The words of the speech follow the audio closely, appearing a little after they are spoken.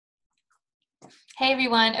Hey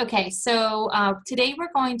everyone. Okay, so today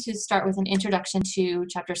we're going to start with an introduction to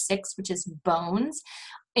chapter 6, which is bones.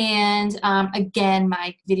 And again,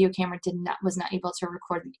 my video camera was not able to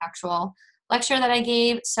record the actual lecture that I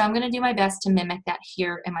gave, so I'm going to do my best to mimic that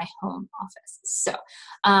here in my home office. So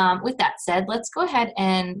with that said, let's go ahead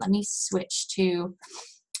and let me switch to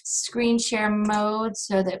screen share mode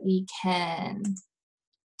so that we can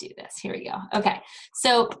do this. Here we go. Okay,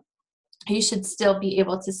 so you should still be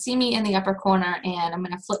able to see me in the upper corner, and I'm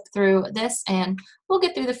going to flip through this and we'll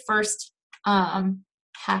get through the first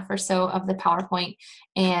half or so of the PowerPoint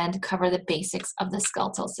and cover the basics of the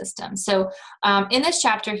skeletal system. So in this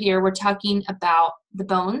chapter here, we're talking about the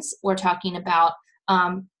bones. We're talking about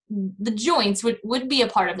the joints would be a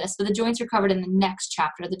part of this, but the joints are covered in the next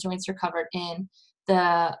chapter. The joints are covered in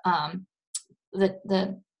the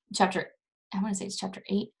chapter, I want to say it's chapter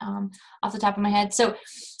 8 off the top of my head. So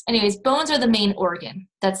anyways, bones are the main organ.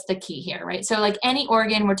 That's the key here, right? So like any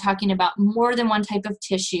organ, we're talking about more than one type of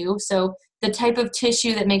tissue. So the type of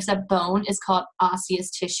tissue that makes up bone is called osseous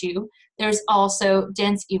tissue. There's also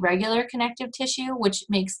dense irregular connective tissue, which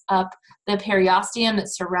makes up the periosteum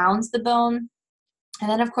that surrounds the bone. And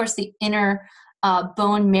then of course the inner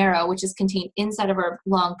bone marrow, which is contained inside of our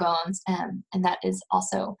long bones, and that is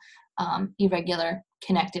also irregular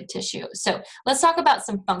connective tissue. So let's talk about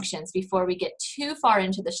some functions before we get too far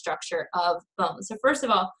into the structure of bones. So first of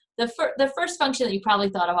all, the first function that you probably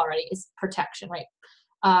thought of already is protection, right?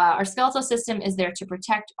 Our skeletal system is there to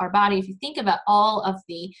protect our body. If you think about all of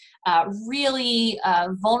the really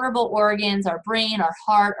vulnerable organs, our brain, our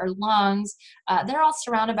heart, our lungs, they're all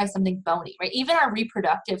surrounded by something bony, right? Even our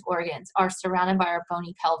reproductive organs are surrounded by our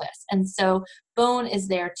bony pelvis. And so bone is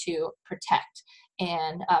there to protect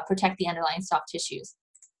and protect the underlying soft tissues.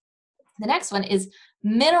 The next one is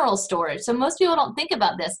mineral storage. So most people don't think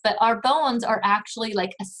about this, but our bones are actually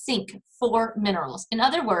like a sink for minerals. In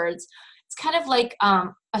other words, it's kind of like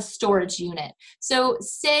a storage unit. So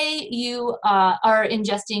say you are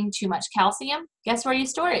ingesting too much calcium, guess where you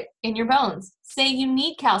store it? In your bones. Say you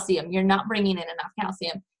need calcium, you're not bringing in enough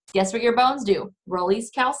calcium. Guess what your bones do? Release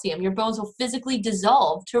calcium. Your bones will physically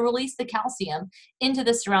dissolve to release the calcium into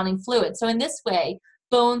the surrounding fluid. So in this way,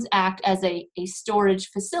 bones act as a storage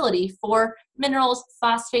facility for minerals,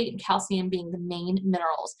 phosphate and calcium being the main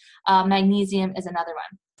minerals. Magnesium is another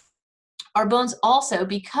one. Our bones also,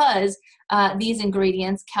 because these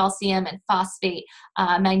ingredients, calcium and phosphate,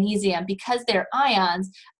 magnesium, because they're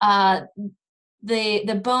ions,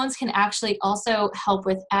 the bones can actually also help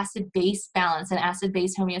with acid-base balance and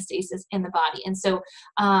acid-base homeostasis in the body. And so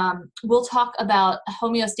we'll talk about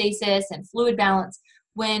homeostasis and fluid balance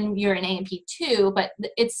when you're in A&P 2, but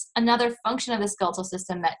it's another function of the skeletal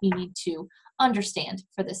system that you need to understand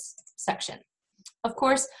for this section. Of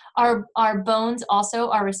course, our bones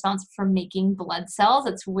also are responsible for making blood cells.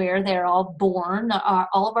 That's where they're all born.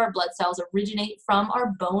 All of our blood cells originate from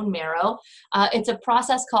our bone marrow. It's a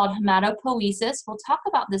process called hematopoiesis. We'll talk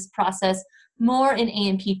about this process more in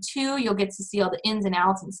A&P 2. You'll get to see all the ins and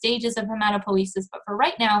outs and stages of hematopoiesis. But for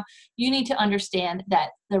right now, you need to understand that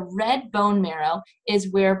the red bone marrow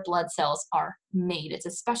is where blood cells are made. It's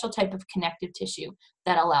a special type of connective tissue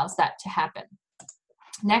that allows that to happen.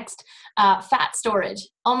 Next, fat storage.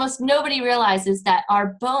 Almost nobody realizes that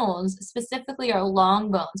our bones, specifically our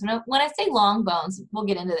long bones, when I say long bones, we'll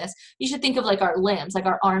get into this, you should think of like our limbs, like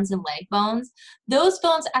our arms and leg bones. Those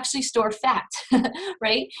bones actually store fat,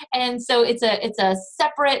 right? And so it's a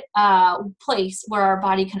separate place where our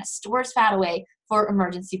body kind of stores fat away for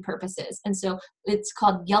emergency purposes. And so it's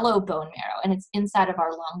called yellow bone marrow, and it's inside of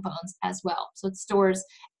our long bones as well. So it stores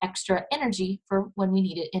extra energy for when we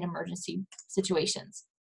need it in emergency situations.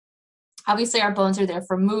 Obviously, our bones are there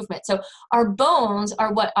for movement. So our bones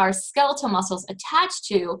are what our skeletal muscles attach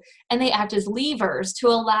to, and they act as levers to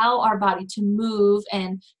allow our body to move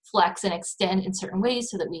and flex and extend in certain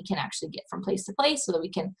ways so that we can actually get from place to place, so that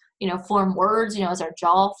we can, form words, as our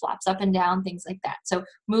jaw flaps up and down, things like that. So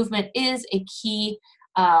movement is a key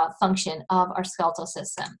function of our skeletal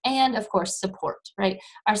system. And of course, support, right?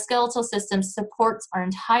 Our skeletal system supports our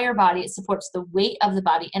entire body. It supports the weight of the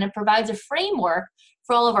body, and it provides a framework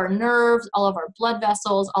for all of our nerves, all of our blood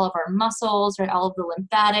vessels, all of our muscles, right? All of the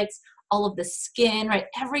lymphatics, all of the skin, right?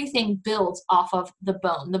 Everything builds off of the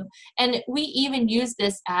bone. And we even use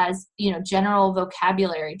this as, general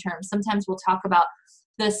vocabulary terms. Sometimes we'll talk about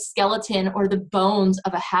the skeleton or the bones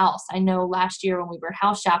of a house. I know last year when we were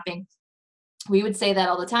house shopping, We would say that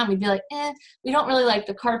all the time. We'd be like, we don't really like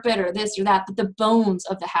the carpet or this or that, but the bones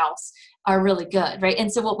of the house are really good, right?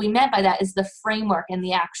 And so what we meant by that is the framework and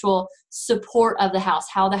the actual support of the house,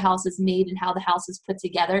 how the house is made and how the house is put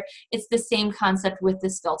together. It's the same concept with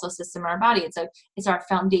the skeletal system in our body. It's our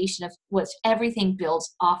foundation of which everything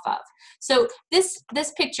builds off of. So this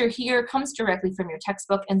picture here comes directly from your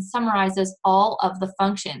textbook and summarizes all of the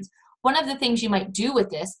functions. One of the things you might do with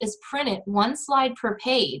this is print it one slide per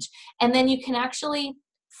page, and then you can actually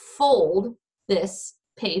fold this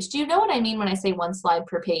page. Do you know what I mean when I say one slide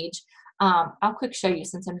per page? I'll quick show you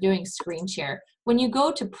since I'm doing screen share. When you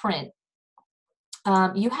go to print,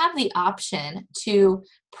 you have the option to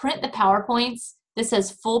print the PowerPoints. This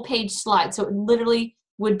says full page slide, so it literally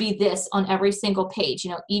would be this on every single page.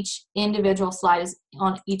 You know, each individual slide is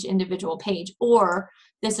on each individual page, or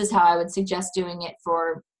this is how I would suggest doing it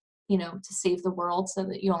for, you know, to save the world so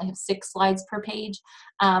that you only have 6 slides per page.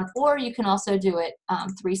 Or you can also do it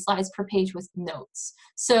 3 slides per page with notes.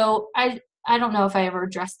 So I don't know if I ever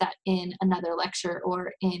addressed that in another lecture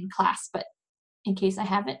or in class, but in case I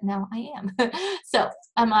haven't, now I am. So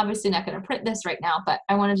I'm obviously not going to print this right now, but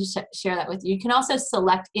I wanted to share that with you. You can also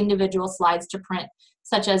select individual slides to print,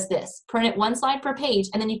 such as this. Print it 1 slide per page,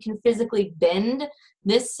 and then you can physically bend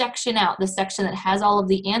this section out, the section that has all of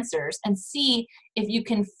the answers, and see if you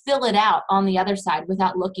can fill it out on the other side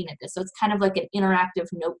without looking at this. So it's kind of like an interactive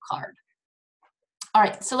note card. All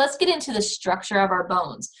right, so let's get into the structure of our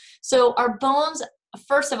bones. So our bones,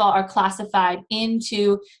 first of all, are classified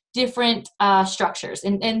into different structures,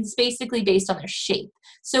 and it's basically based on their shape.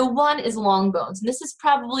 So one is long bones, and this is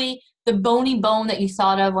probably the bony bone that you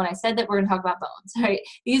thought of when I said that we're going to talk about bones, right?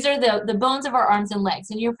 These are the bones of our arms and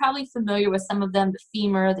legs, and you're probably familiar with some of them: the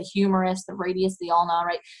femur, the humerus, the radius, the ulna,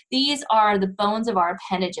 right? These are the bones of our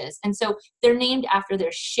appendages, and so they're named after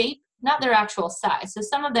their shape, not their actual size. So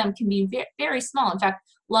some of them can be very, very small. In fact,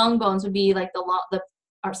 long bones would be like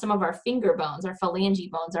some of our finger bones, our phalange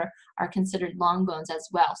bones are considered long bones as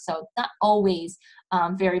well. So not always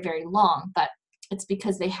very, very long, but it's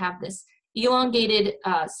because they have this elongated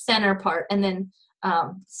center part and then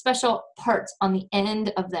special parts on the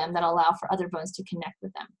end of them that allow for other bones to connect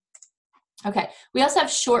with them. Okay, we also have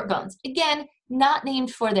short bones. Again, not named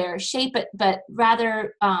for their shape, but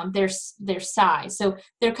rather their size. So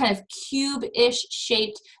they're kind of cube-ish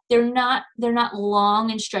shaped. They're not long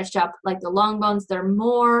and stretched up like the long bones. They're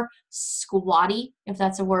more squatty, if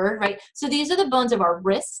that's a word, right? So these are the bones of our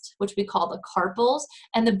wrist, which we call the carpals,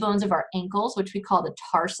 and the bones of our ankles, which we call the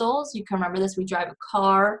tarsals. You can remember this. We drive a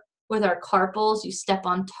car with our carpals. You step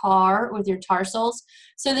on tar with your tarsals.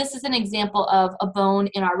 So this is an example of a bone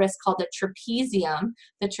in our wrist called the trapezium.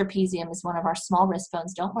 The trapezium is one of our small wrist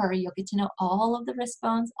bones. Don't worry, you'll get to know all of the wrist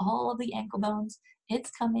bones, all of the ankle bones.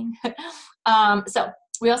 It's coming. So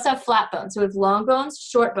we also have flat bones. So we have long bones,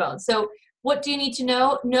 short bones. So what do you need to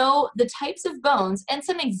know? Know the types of bones, and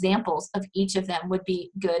some examples of each of them would be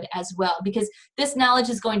good as well, because this knowledge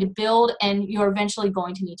is going to build and you're eventually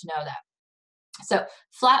going to need to know that. So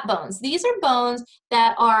flat bones, these are bones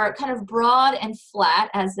that are kind of broad and flat,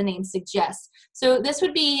 as the name suggests. So this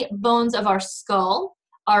would be bones of our skull,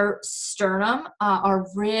 our sternum, our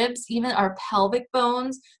ribs, even our pelvic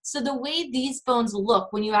bones. So the way these bones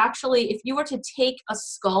look, when you actually, if you were to take a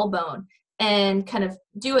skull bone and kind of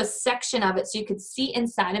do a section of it so you could see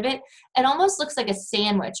inside of it, it almost looks like a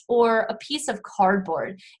sandwich or a piece of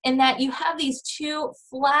cardboard, in that you have these 2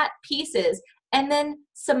 flat pieces and then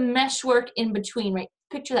some meshwork in between, right?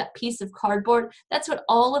 Picture that piece of cardboard. That's what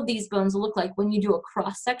all of these bones look like when you do a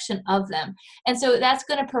cross section of them. And so that's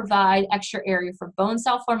going to provide extra area for bone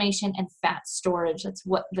cell formation and fat storage. That's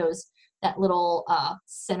what that little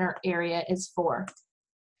center area is for.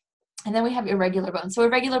 And then we have irregular bones. So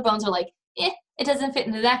irregular bones are like, it doesn't fit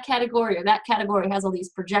into that category, or that category has all these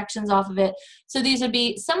projections off of it. So these would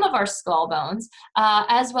be some of our skull bones,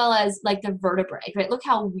 as well as like the vertebrae, right? Look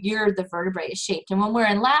how weird the vertebrae is shaped. And when we're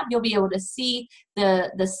in lab, you'll be able to see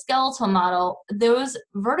the skeletal model. Those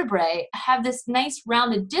vertebrae have this nice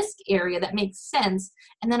rounded disc area that makes sense,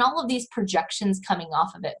 and then all of these projections coming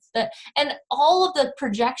off of it. And all of the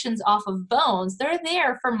projections off of bones, they're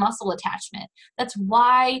there for muscle attachment. That's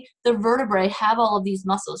why the vertebrae have all of these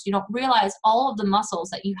muscles. You don't realize all of the muscles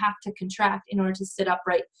that you have to contract in order to sit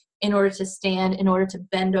upright, in order to stand, in order to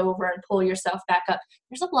bend over and pull yourself back up.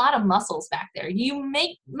 There's a lot of muscles back there. You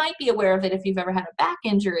might be aware of it if you've ever had a back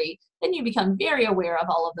injury. Then you become very aware of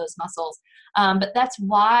all of those muscles. But that's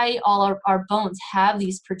why all our bones have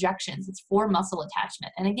these projections. It's for muscle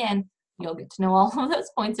attachment. And again, you'll get to know all of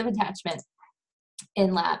those points of attachment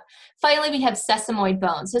in lab. Finally, we have sesamoid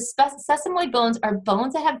bones. So sesamoid bones are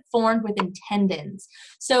bones that have formed within tendons.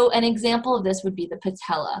 So an example of this would be the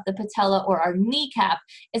patella. The patella, or our kneecap,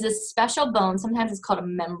 is a special bone. Sometimes it's called a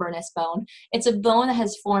membranous bone. It's a bone that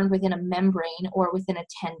has formed within a membrane or within a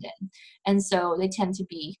tendon. And so they tend to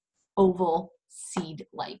be oval,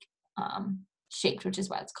 seed-like shaped, which is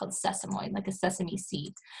why it's called sesamoid, like a sesame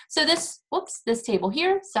seed. So this table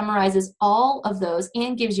here summarizes all of those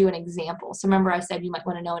and gives you an example. So remember I said you might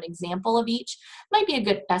want to know an example of each. Might be a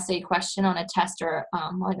good essay question on a test, or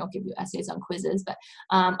well, I don't give you essays on quizzes, but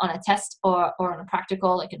on a test or on a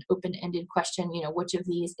practical, like an open-ended question, you know, which of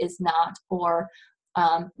these is not, or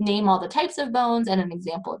name all the types of bones and an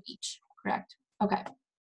example of each, correct? Okay.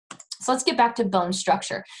 So let's get back to bone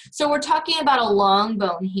structure. So we're talking about a long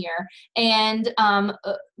bone here, and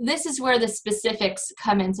this is where the specifics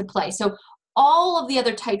come into play. So all of the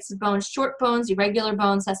other types of bones, short bones, irregular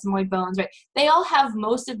bones, sesamoid bones, right? They all have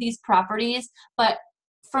most of these properties, but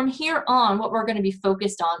from here on, what we're going to be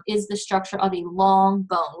focused on is the structure of a long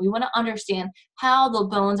bone. We want to understand how the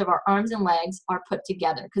bones of our arms and legs are put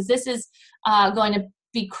together, because this is going to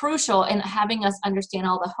be crucial in having us understand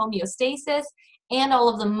all the homeostasis and all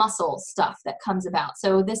of the muscle stuff that comes about.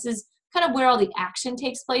 So this is kind of where all the action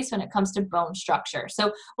takes place when it comes to bone structure.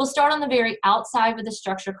 So we'll start on the very outside with a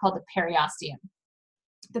structure called the periosteum.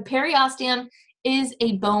 The periosteum is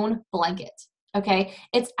a bone blanket. Okay,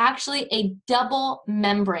 it's actually a double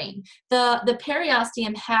membrane. The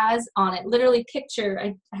periosteum has on it, literally picture,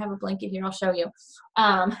 I have a blanket here, I'll show you.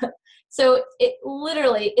 So it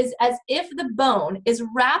literally is as if the bone is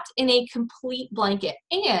wrapped in a complete blanket,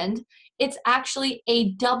 and it's actually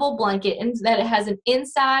a double blanket in that it has an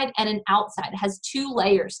inside and an outside. It has two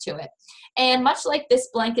layers to it. And much like this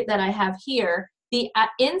blanket that I have here, the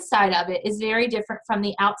inside of it is very different from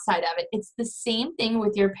the outside of it. It's the same thing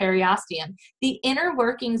with your periosteum. The inner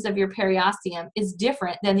workings of your periosteum is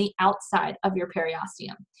different than the outside of your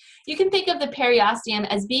periosteum. You can think of the periosteum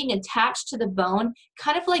as being attached to the bone,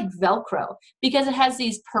 kind of like Velcro, because it has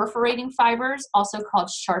these perforating fibers, also called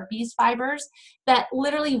Sharpie's fibers, that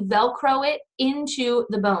literally Velcro it into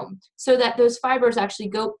the bone, so that those fibers actually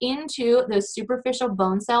go into those superficial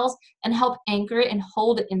bone cells and help anchor it and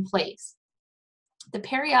hold it in place. The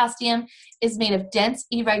periosteum is made of dense,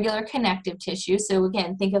 irregular connective tissue. So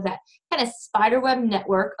again, think of that kind of spiderweb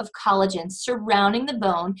network of collagen surrounding the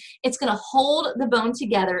bone. It's going to hold the bone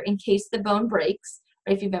together in case the bone breaks.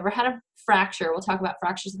 Or if you've ever had a fracture, we'll talk about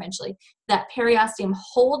fractures eventually, that periosteum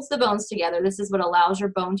holds the bones together. This is what allows your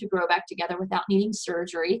bone to grow back together without needing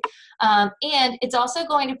surgery. And it's also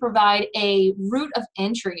going to provide a route of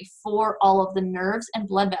entry for all of the nerves and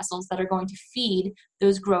blood vessels that are going to feed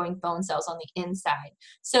those growing bone cells on the inside.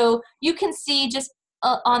 So you can see just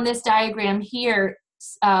on this diagram here,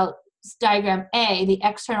 diagram A, the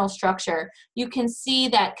external structure, you can see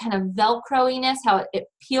that kind of Velcro-iness, how it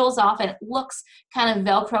peels off and it looks kind of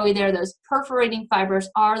Velcro-y there. Those perforating fibers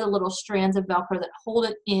are the little strands of Velcro that hold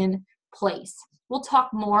it in place. We'll talk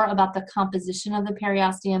more about the composition of the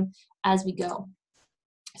periosteum as we go.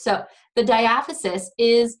 So the diaphysis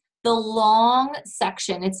is the long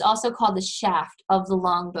section. It's also called the shaft of the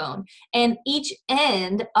long bone. And each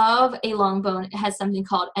end of a long bone has something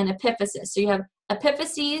called an epiphysis. So you have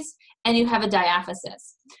epiphyses and you have a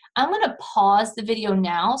diaphysis. I'm going to pause the video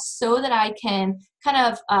now so that I can kind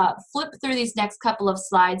of flip through these next couple of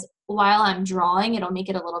slides while I'm drawing. It'll make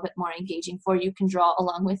it a little bit more engaging for you. You can draw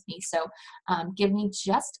along with me. So give me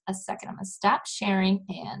just a second. I'm going to stop sharing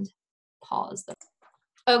and pause.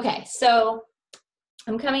 Okay, so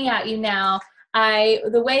I'm coming at you now.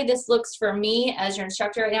 The way this looks for me as your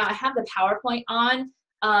instructor right now, I have the PowerPoint on,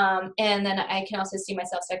 and then I can also see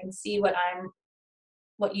myself, so I can see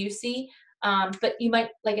what you see. But you might,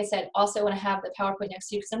 like I said, also want to have the PowerPoint next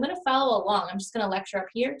to you, because I'm going to follow along. I'm just going to lecture up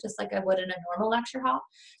here just like I would in a normal lecture hall.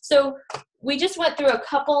 So we just went through a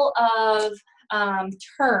couple of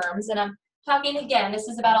terms, and I'm talking again, this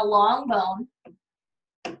is about a long bone.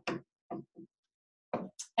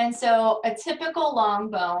 And so a typical long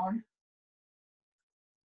bone,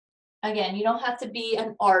 again, you don't have to be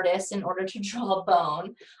an artist in order to draw a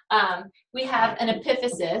bone. We have an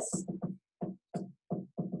epiphysis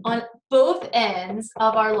on both ends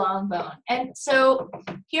of our long bone. And so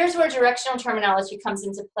here's where directional terminology comes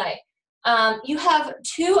into play. You have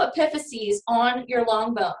two epiphyses on your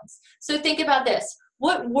long bones. So think about this.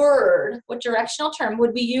 What directional term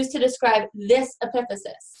would we use to describe this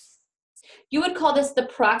epiphysis? You would call this the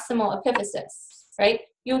proximal epiphysis, right?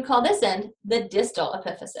 You would call this end the distal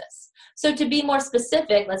epiphysis. So to be more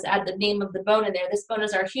specific, let's add the name of the bone in there. This bone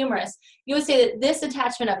is our humerus. You would say that this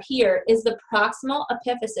attachment up here is the proximal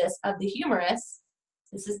epiphysis of the humerus,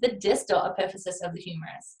 This is the distal epiphysis of the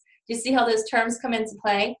humerus. Do you see how those terms come into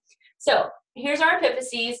play? So here's our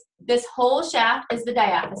epiphyses. This whole shaft is the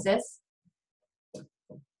diaphysis.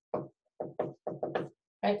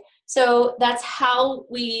 Right? So that's how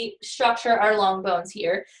we structure our long bones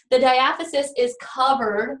here. The diaphysis is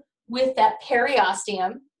covered with that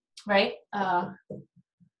periosteum, right?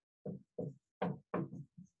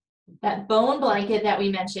 That bone blanket that we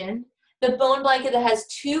mentioned. The bone blanket that has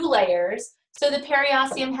two layers. So the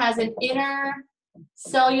periosteum has an inner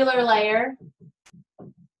cellular layer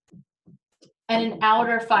and an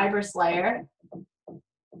outer fibrous layer.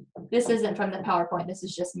 This isn't from the PowerPoint. This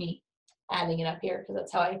is just me adding it up here because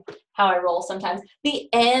that's how I roll sometimes. The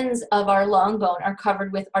ends of our long bone are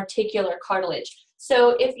covered with articular cartilage.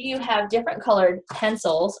 So if you have different colored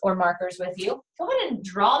pencils or markers with you, go ahead and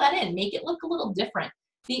draw that in. Make it look a little different.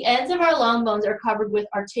 The ends of our long bones are covered with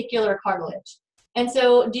articular cartilage. And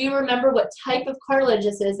so do you remember what type of cartilage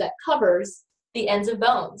this is that covers the ends of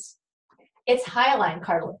bones? It's hyaline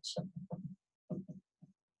cartilage.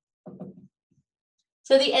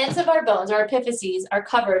 So the ends of our bones, our epiphyses, are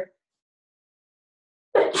covered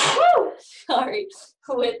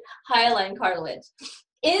with hyaline cartilage.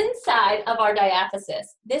 Inside of our diaphysis,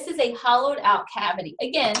 this is a hollowed out cavity.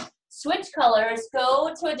 Again, switch colors,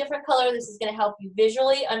 go to a different color. This is going to help you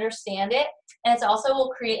visually understand it. And it also will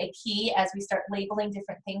create a key as we start labeling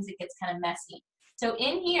different things. It gets kind of messy. So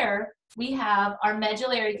in here, we have our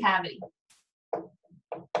medullary cavity.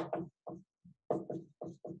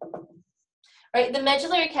 Right, the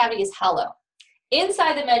medullary cavity is hollow.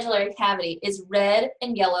 Inside the medullary cavity is red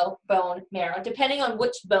and yellow bone marrow. Depending on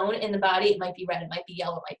which bone in the body, it might be red, it might be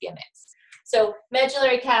yellow, it might be a mix. So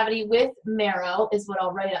medullary cavity with marrow is what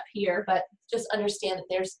I'll write up here, but just understand that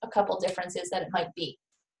there's a couple differences that it might be.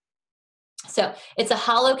 So it's a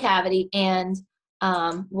hollow cavity, and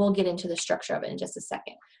we'll get into the structure of it in just a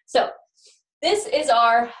second. So this is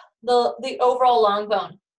the overall long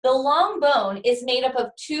bone. The long bone is made up of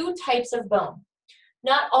two types of bone.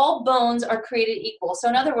 Not all bones are created equal. So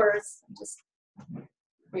in other words, just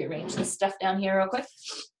rearrange this stuff down here real quick.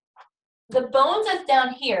 The bone that's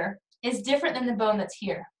down here is different than the bone that's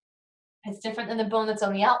here. It's different than the bone that's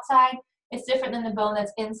on the outside. It's different than the bone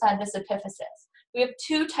that's inside this epiphysis. We have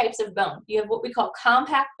two types of bone. You have what we call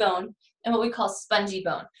compact bone and what we call spongy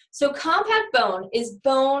bone. So compact bone is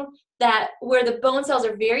bone where the bone cells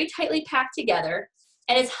are very tightly packed together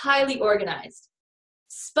and is highly organized.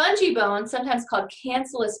 Spongy bone, sometimes called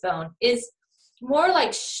cancellous bone, is more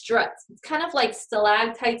like struts. It's kind of like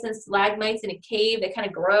stalactites and stalagmites in a cave. They kind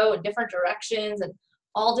of grow in different directions and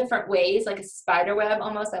all different ways, like a spider web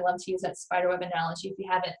almost. I love to use that spider web analogy if you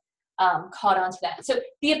haven't caught on to that. So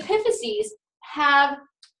the epiphyses have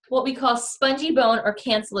what we call spongy bone or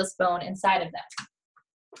cancellous bone inside of them.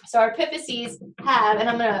 So our epiphyses have, and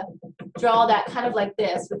I'm going to draw that kind of like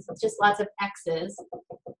this with just lots of X's.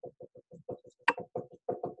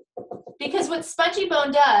 Because what spongy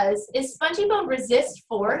bone does is spongy bone resists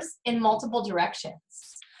force in multiple directions.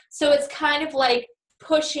 So it's kind of like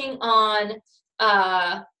pushing on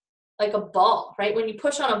like a ball, right? When you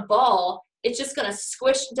push on a ball, it's just going to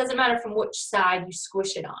squish. It doesn't matter from which side you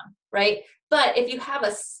squish it on, right? But if you have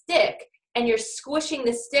a stick and you're squishing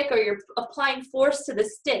the stick or you're applying force to the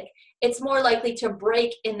stick, it's more likely to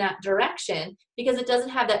break in that direction because it doesn't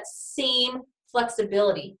have that same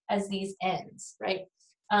flexibility as these ends, right?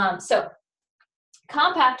 So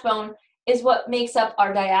compact bone is what makes up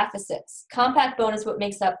our diaphysis. Compact bone is what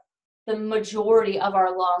makes up the majority of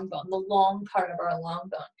our long bone, the long part of our long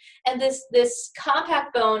bone. And this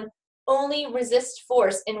compact bone only resists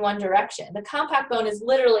force in one direction. The compact bone is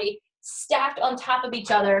literally stacked on top of each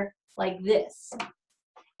other like this.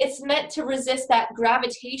 It's meant to resist that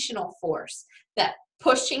gravitational force, that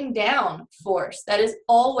pushing down force that is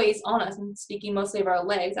always on us. I'm speaking mostly of our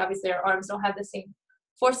legs. Obviously, our arms don't have the same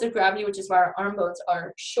force of gravity, which is why our arm bones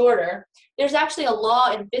are shorter. There's actually a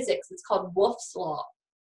law in physics. It's called Wolff's Law.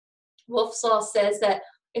 Wolff's Law says that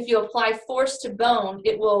if you apply force to bone,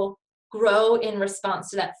 it will grow in response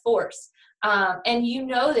to that force. And you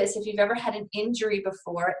know this if you've ever had an injury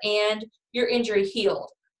before and your injury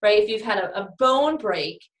healed, right? If you've had a bone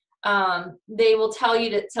break, they will tell you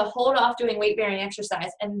to hold off doing weight-bearing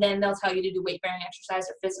exercise, and then they'll tell you to do weight-bearing exercise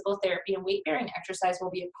or physical therapy, and weight-bearing exercise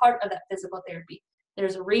will be a part of that physical therapy.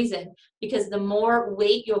 There's a reason, because the more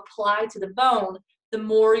weight you apply to the bone, the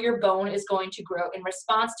more your bone is going to grow in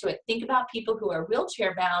response to it. Think about people who are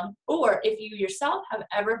wheelchair bound, or if you yourself have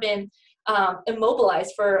ever been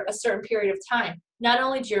immobilized for a certain period of time. Not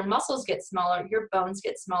only do your muscles get smaller, your bones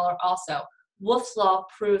get smaller also. Wolff's Law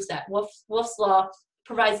proves that. Wolff's Law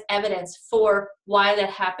provides evidence for why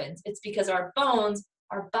that happens. It's because our bones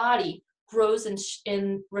our body grows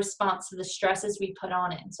in response to the stresses we put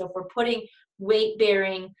on it. So if we're putting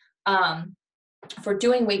weight-bearing, if we're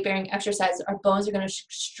doing weight-bearing exercise, our bones are going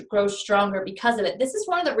to grow stronger because of it. This is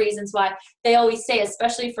one of the reasons why they always say,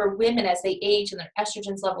 especially for women as they age and their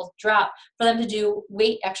estrogen levels drop, for them to do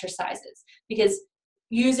weight exercises, because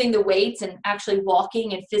using the weights and actually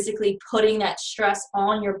walking and physically putting that stress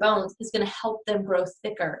on your bones is going to help them grow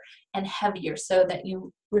thicker and heavier so that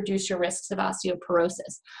you reduce your risks of osteoporosis.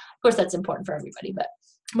 Of course, that's important for everybody, but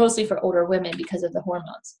mostly for older women because of the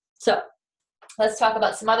hormones. So let's talk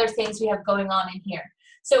about some other things we have going on in here.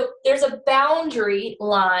 So there's a boundary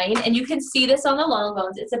line, and you can see this on the long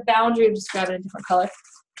bones. It's a boundary, I'm just grabbing a different color,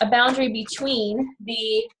 a boundary between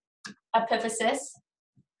the epiphysis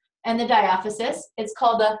and the diaphysis. It's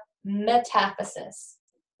called the metaphysis.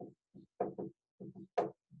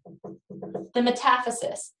 The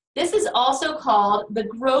metaphysis. This is also called the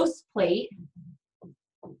growth plate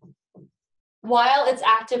while it's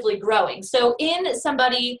actively growing. So in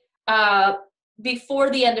somebody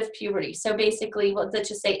before the end of puberty, so basically, let's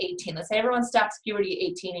just say 18. Let's say everyone stops puberty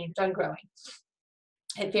at 18 and you're done growing.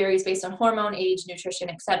 It varies based on hormone, age, nutrition,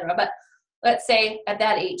 etc. But let's say at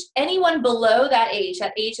that age, anyone below that age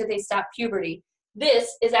that they stop puberty,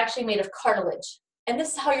 this is actually made of cartilage. And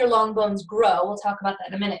this is how your long bones grow. We'll talk about that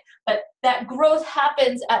in a minute. But that growth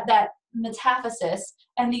happens at that metaphysis,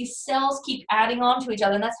 and these cells keep adding on to each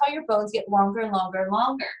other, and that's how your bones get longer and longer and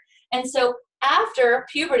longer. And so after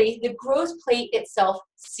puberty, the growth plate itself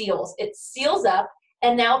seals. It seals up,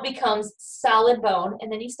 and now it becomes solid bone,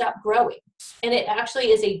 and then you stop growing. And it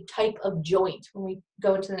actually is a type of joint. When we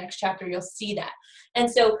go into the next chapter, you'll see that. And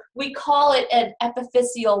so we call it an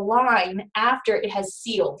epiphyseal line after it has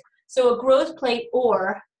sealed. So a growth plate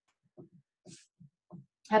or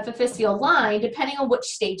epiphyseal line, depending on which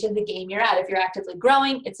stage of the game you're at. If you're actively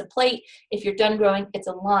growing, it's a plate. If you're done growing, it's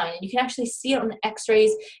a line. And you can actually see it on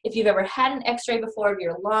x-rays. If you've ever had an x-ray before of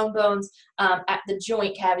your long bones at the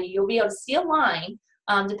joint cavity, you'll be able to see a line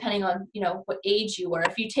depending on, you know, what age you were.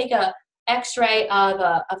 If you take a x-ray of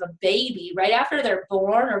a baby right after they're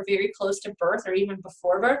born or very close to birth or even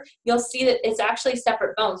before birth, you'll see that it's actually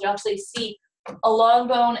separate bones. You'll actually see a long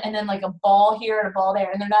bone and then like a ball here and a ball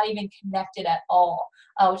there, and they're not even connected at all,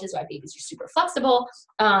 which is why babies are super flexible.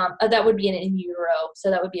 That would be in utero,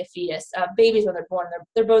 so that would be a fetus. Babies, when they're born,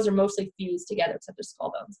 their bones are mostly fused together except their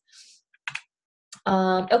skull bones.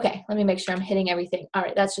 Okay, let me make sure I'm hitting everything. All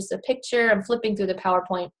right, that's just a picture. I'm flipping through the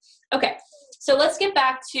PowerPoint. Okay, so let's get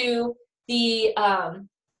back to the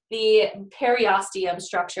periosteum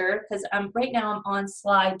structure, because right now I'm on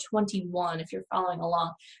slide 21 if you're following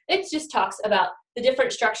along. It just talks about the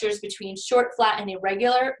different structures between short, flat, and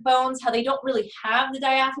irregular bones, how they don't really have the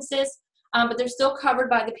diaphysis, but they're still covered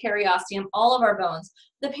by the periosteum, all of our bones.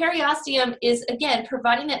 The periosteum is, again,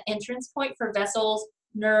 providing that entrance point for vessels,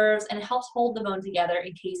 nerves, and it helps hold the bone together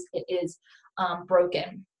in case it is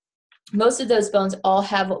broken. Most of those bones all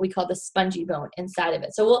have what we call the spongy bone inside of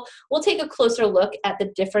it. So we'll take a closer look at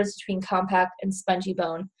the difference between compact and spongy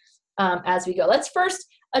bone as we go. Let's first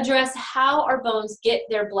address how our bones get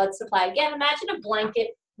their blood supply. Again, imagine a blanket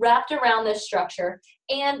wrapped around this structure,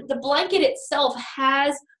 and the blanket itself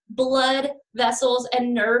has blood vessels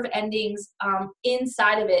and nerve endings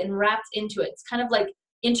inside of it and wrapped into it. It's kind of like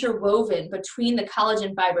interwoven between the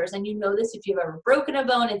collagen fibers, and you know this if you've ever broken a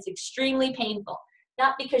bone. It's extremely painful.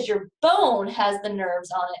 Not because your bone has the nerves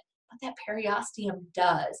on it, but that periosteum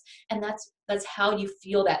does. And that's how you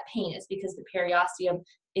feel that pain, is because the periosteum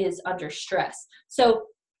is under stress. So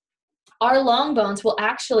our long bones will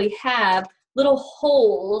actually have little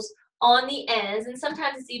holes on the ends, and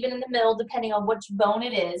sometimes it's even in the middle depending on which bone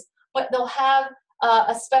it is, but they'll have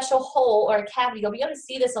a special hole or a cavity. You'll be able to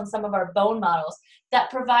see this on some of our bone models that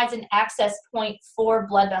provides an access point for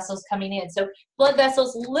blood vessels coming in. So blood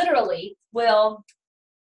vessels literally will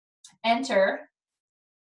enter,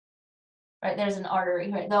 right, there's an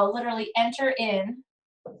artery, right? They'll literally enter in,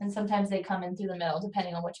 and sometimes they come in through the middle,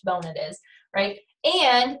 depending on which bone it is, right?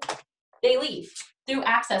 And they leave through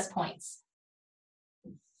access points.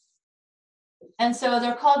 And so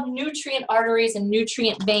they're called nutrient arteries and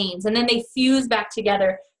nutrient veins, and then they fuse back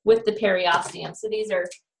together with the periosteum. So these are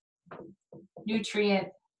nutrient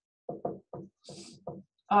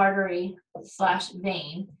artery /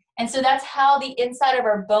 vein. And so that's how the inside of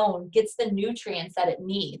our bone gets the nutrients that it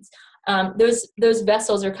needs. Those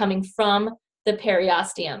vessels are coming from the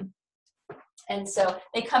periosteum. And so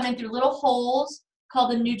they come in through little holes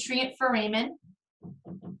called the nutrient foramen.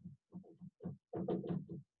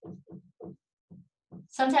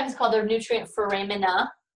 Sometimes called the nutrient foramina.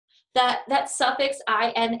 That suffix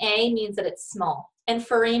INA means that it's small. and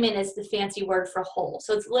foramen is the fancy word for hole.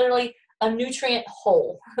 So it's literally a nutrient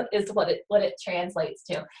hole is what it translates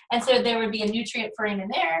to. And so there would be a nutrient foramen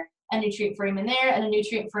there, a nutrient foramen there, and a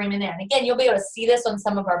nutrient foramen there. And again, you'll be able to see this on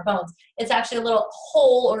some of our bones. It's actually a little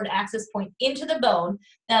hole or an access point into the bone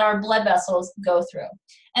that our blood vessels go through.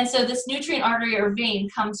 And so this nutrient artery or vein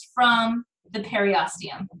comes from the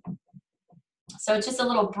periosteum. So it's just a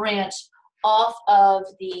little branch off of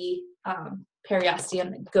the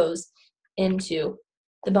periosteum that goes into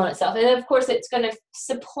the bone itself. And of course, it's going to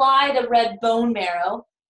supply the red bone marrow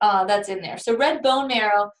that's in there. So red bone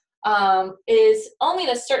marrow is only in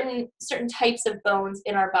a certain types of bones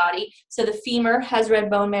in our body. So the femur has red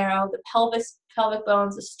bone marrow, the pelvic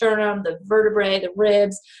bones, the sternum, the vertebrae, the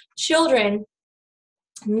ribs. Children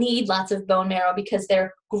need lots of bone marrow because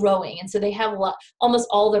they're growing, and so they have almost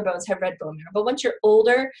all their bones have red bone marrow. But once you're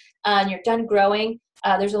older and you're done growing,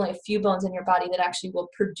 there's only a few bones in your body that actually will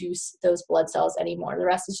produce those blood cells anymore. The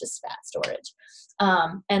rest is just fat storage,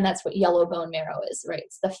 and that's what yellow bone marrow is, right?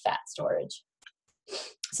 It's the fat storage.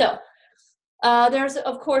 So there's,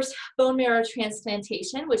 of course, bone marrow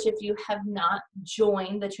transplantation, which if you have not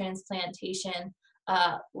joined the transplantation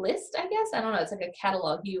list, I guess, I don't know, it's like a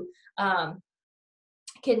catalog, you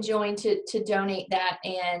can join to donate that,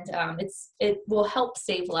 and it will help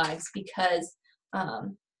save lives because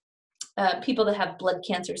people that have blood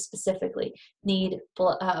cancer specifically need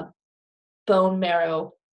bone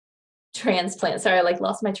marrow transplant. Sorry, I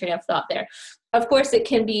lost my train of thought there. Of course, it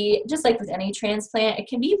can be, just like with any transplant, it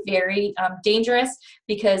can be very dangerous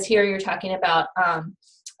because here you're talking about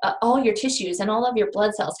all your tissues and all of your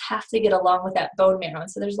blood cells have to get along with that bone marrow.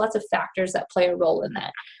 And so there's lots of factors that play a role in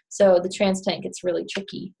that. So the transplant gets really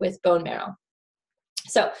tricky with bone marrow.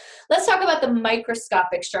 So let's talk about the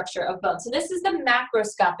microscopic structure of bone. So this is the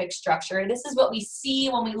macroscopic structure. This is what we see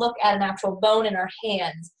when we look at an actual bone in our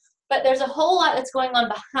hands. But there's a whole lot that's going on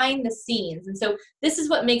behind the scenes. And so this is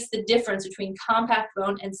what makes the difference between compact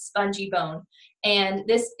bone and spongy bone. And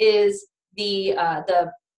this is the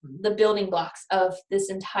building blocks of this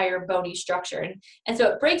entire bony structure. And so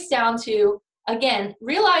it breaks down to, again,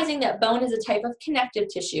 realizing that bone is a type of connective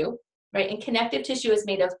tissue, right? And connective tissue is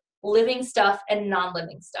made of living stuff and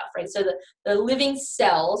non-living stuff, right? So the living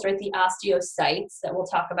cells, right, the osteocytes that we'll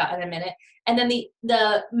talk about in a minute, and then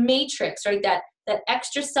the matrix, right, that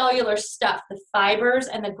extracellular stuff, the fibers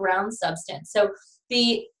and the ground substance. So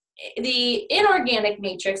the inorganic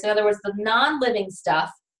matrix, in other words, the non-living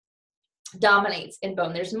stuff, dominates in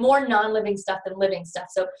bone. There's more non-living stuff than living stuff.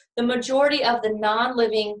 So the majority of the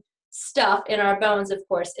non-living stuff in our bones, of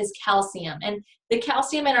course, is calcium. And the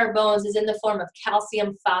calcium in our bones is in the form of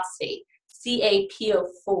calcium phosphate,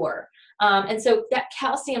 CaPO4. And so that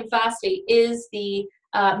calcium phosphate is the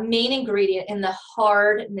main ingredient in the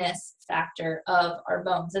hardness factor of our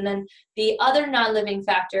bones. And then the other non-living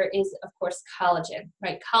factor is, of course, collagen,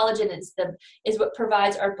 right? Collagen is what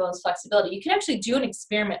provides our bones flexibility. You can actually do an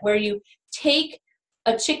experiment where you take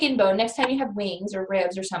a chicken bone, next time you have wings or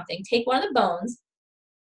ribs or something, take one of the bones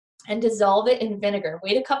and dissolve it in vinegar.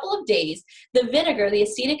 Wait a couple of days. The vinegar, the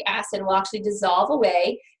acetic acid, will actually dissolve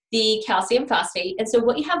away the calcium phosphate. And so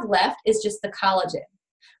what you have left is just the collagen,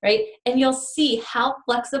 right? And you'll see how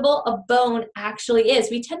flexible a bone actually is.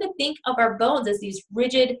 We tend to think of our bones as these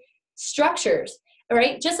rigid structures,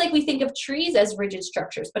 right? Just like we think of trees as rigid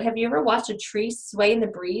structures. But have you ever watched a tree sway in the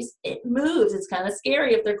breeze? It moves. It's kind of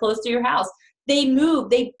scary if they're close to your house. They move,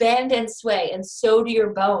 they bend and sway, and so do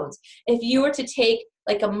your bones. If you were to take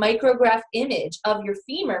like a micrograph image of your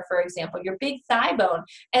femur, for example, your big thigh bone,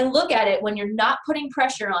 and look at it when you're not putting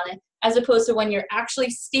pressure on it, as opposed to when you're actually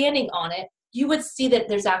standing on it, you would see that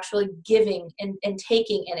there's actually giving and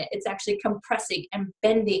taking in it. It's actually compressing and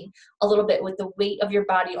bending a little bit with the weight of your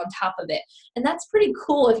body on top of it. And that's pretty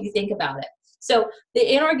cool if you think about it. So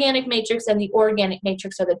the inorganic matrix and the organic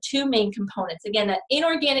matrix are the two main components. Again, that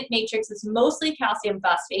inorganic matrix is mostly calcium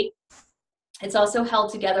phosphate. It's also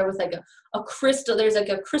held together with like a crystal. There's like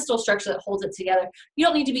a crystal structure that holds it together. You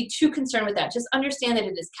don't need to be too concerned with that. Just understand that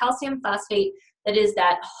it is calcium phosphate that is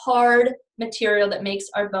that hard material that makes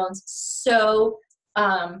our bones so,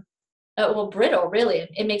 brittle, really.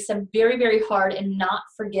 It makes them very, very hard and not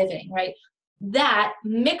forgiving, right? That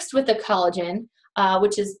mixed with the collagen,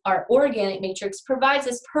 which is our organic matrix, provides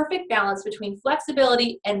this perfect balance between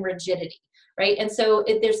flexibility and rigidity, right? And so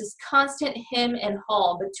there's this constant hem and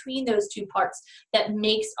haw between those two parts that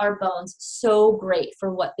makes our bones so great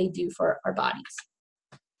for what they do for our bodies.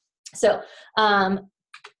 So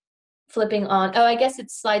flipping on, I guess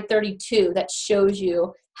it's slide 32 that shows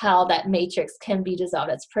you how that matrix can be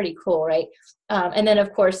dissolved. It's pretty cool, right? And then,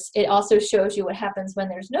 of course, it also shows you what happens when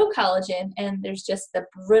there's no collagen and there's just the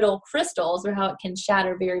brittle crystals, or how it can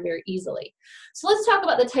shatter very, very easily. So let's talk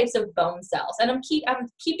about the types of bone cells. And I'm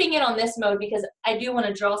keeping it on this mode because I do want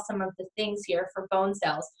to draw some of the things here for bone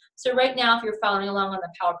cells. So right now, if you're following along on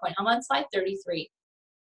the PowerPoint, I'm on slide 33.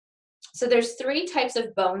 So there's 3 types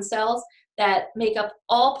of bone cells that make up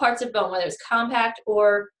all parts of bone, whether it's compact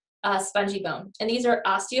or spongy bone. And these are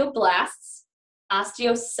osteoblasts,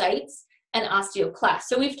 osteocytes, and osteoclasts.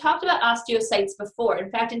 So we've talked about osteocytes before.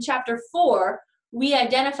 In fact, in chapter 4, we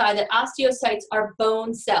identify that osteocytes are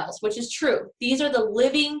bone cells, which is true. These are the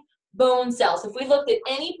living bone cells. If we looked at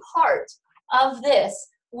any part of this,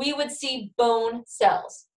 we would see bone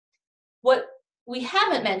cells. What we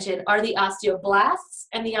haven't mentioned are the osteoblasts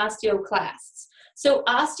and the osteoclasts. So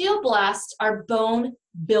osteoblasts are bone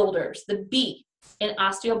builders, the B in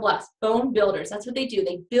osteoblasts, bone builders. That's what they do.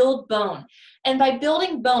 They build bone. And by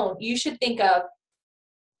building bone, you should think of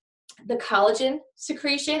the collagen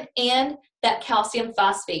secretion and that calcium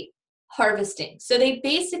phosphate harvesting. So they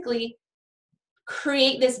basically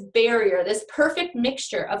create this barrier, this perfect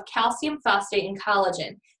mixture of calcium phosphate and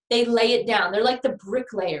collagen. They lay it down. They're like the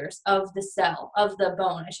bricklayers of the cell, of the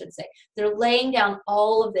bone, I should say. They're laying down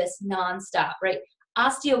all of this nonstop, right?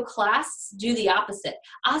 Osteoclasts do the opposite.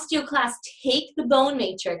 Osteoclasts take the bone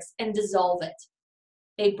matrix and dissolve it.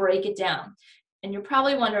 They break it down. And you're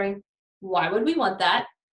probably wondering, why would we want that?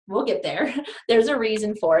 We'll get there. There's a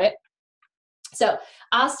reason for it. So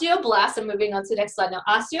osteoblasts, I'm moving on to the next slide now.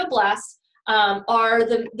 Osteoblasts are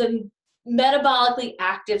the metabolically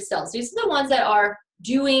active cells. These are the ones that are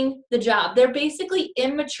doing the job. They're basically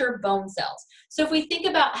immature bone cells. So if we think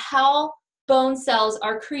about how bone cells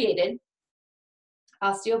are created,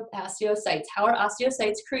 osteocytes, how are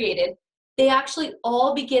osteocytes created? They actually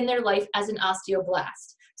all begin their life as an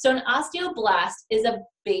osteoblast. So an osteoblast is a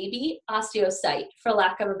baby osteocyte, for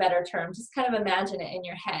lack of a better term. Just kind of imagine it in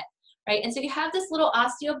your head, right? And so you have this little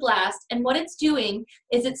osteoblast, and what it's doing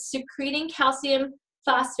is it's secreting calcium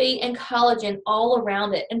phosphate and collagen all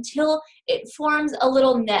around it until it forms a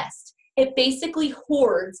little nest. It basically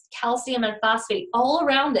hoards calcium and phosphate all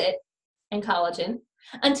around it, and collagen,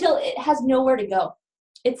 until it has nowhere to go.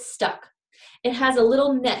 It's stuck. It has a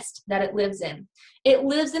little nest that it lives in. It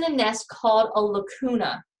lives in a nest called a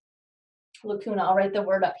lacuna. Lacuna, I'll write the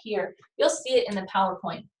word up here. You'll see it in the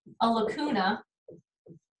PowerPoint. A lacuna,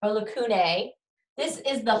 or lacunae. This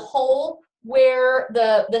is the hole where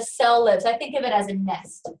the cell lives. I think of it as a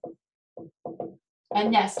nest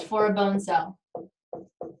for a bone cell.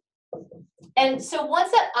 And so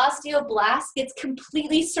once that osteoblast gets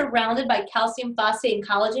completely surrounded by calcium phosphate and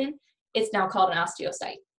collagen, it's now called an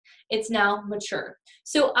osteocyte. It's now mature.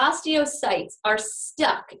 So osteocytes are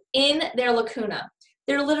stuck in their lacuna.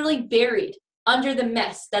 They're literally buried under the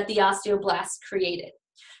mess that the osteoblasts created.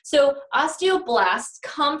 So osteoblasts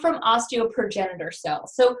come from osteoprogenitor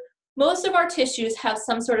cells. So most of our tissues have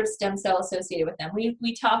some sort of stem cell associated with them.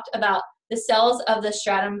 We talked about the cells of the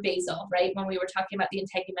stratum basal, right, when we were talking about the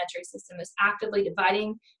integumentary system is actively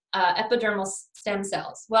dividing epidermal stem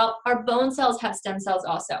cells. Well, our bone cells have stem cells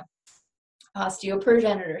also,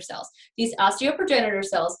 osteoprogenitor cells. These osteoprogenitor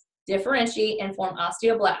cells differentiate and form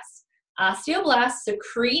osteoblasts. Osteoblasts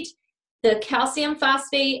secrete the calcium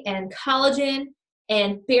phosphate and collagen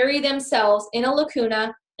and bury themselves in a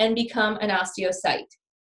lacuna and become an osteocyte.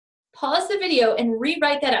 Pause the video and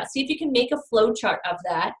rewrite that out. See if you can make a flow chart of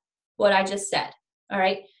that, what I just said, all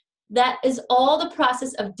right? That is all the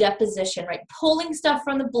process of deposition, right? Pulling stuff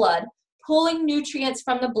from the blood, pulling nutrients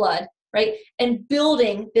from the blood, right? And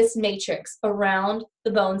building this matrix around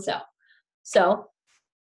the bone cell. So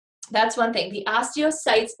that's one thing. The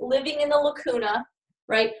osteocytes living in the lacuna,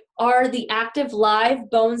 right, are the active live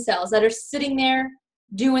bone cells that are sitting there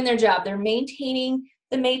doing their job. They're maintaining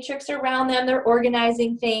the matrix around them. They're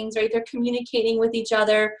organizing things, right? They're communicating with each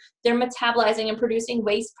other. They're metabolizing and producing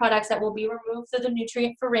waste products that will be removed through the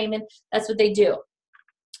nutrient foramen. That's what they do.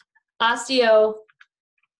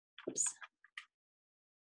 Oops.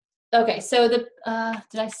 Okay, so did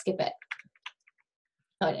I skip it?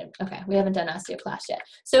 Oh, I didn't. Okay, we haven't done osteoclast yet.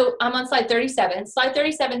 So I'm on slide 37. Slide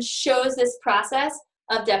 37 shows this process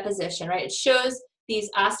of deposition, right? It shows these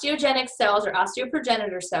osteogenic cells or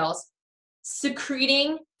osteoprogenitor cells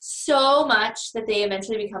secreting so much that they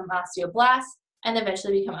eventually become osteoblasts and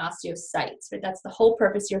eventually become osteocytes, right? That's the whole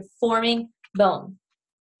purpose. You're forming bone.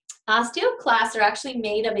 Osteoclasts are actually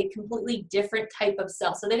made of a completely different type of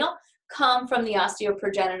cell. So they don't come from the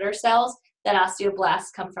osteoprogenitor cells that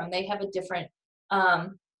osteoblasts come from. They have a different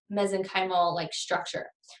mesenchymal like structure.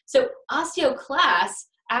 So osteoclasts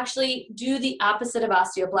actually do the opposite of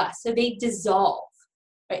osteoblasts. So they dissolve,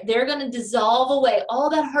 right? They're going to dissolve away all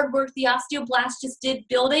that hard work the osteoblast just did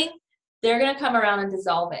building. They're going to come around and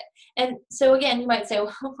dissolve it. And so again, you might say,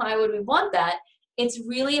 well, why would we want that? It's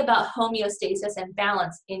really about homeostasis and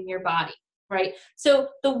balance in your body, right? So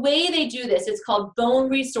the way they do this, it's called bone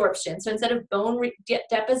resorption. So instead of bone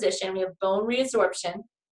deposition, we have bone resorption.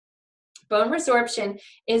 Bone resorption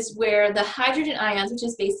is where the hydrogen ions, which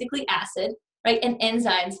is basically acid, right, and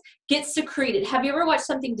enzymes get secreted. Have you ever watched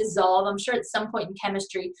something dissolve? I'm sure at some point in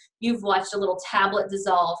chemistry you've watched a little tablet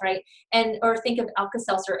dissolve, right? Or think of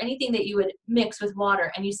Alka-Seltzer, anything that you would mix with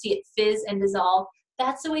water and you see it fizz and dissolve.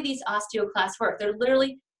 That's the way these osteoclasts work. They're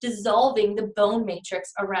literally dissolving the bone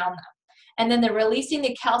matrix around them. And then they're releasing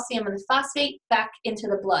the calcium and the phosphate back into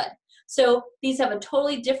the blood. So these have a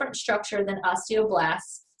totally different structure than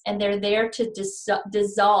osteoblasts, and they're there to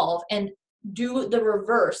dissolve and do the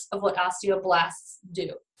reverse of what osteoblasts do.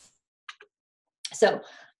 So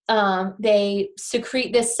they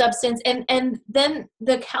secrete this substance, and then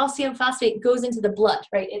the calcium phosphate goes into the blood,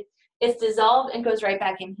 right? It's dissolved and goes right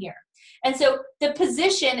back in here. And so the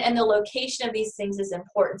position and the location of these things is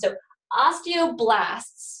important. So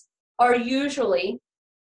osteoblasts are usually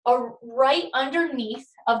right underneath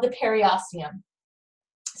of the periosteum.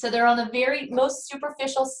 So they're on the very most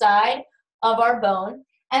superficial side of our bone,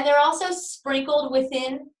 and they're also sprinkled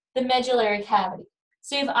within the medullary cavity.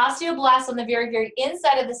 So you have osteoblasts on the very, very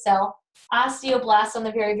inside of the cell, osteoblasts on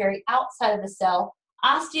the very, very outside of the cell,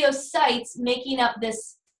 osteocytes making up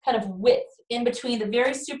this kind of width in between the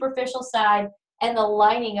very superficial side and the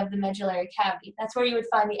lining of the medullary cavity. That's where you would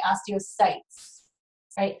find the osteocytes,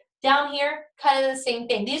 right? Down here, kind of the same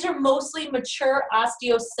thing. These are mostly mature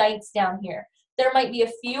osteocytes down here. There might be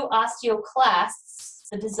a few osteoclasts,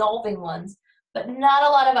 the dissolving ones, but not a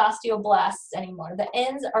lot of osteoblasts anymore. The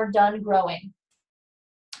ends are done growing.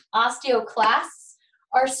 Osteoclasts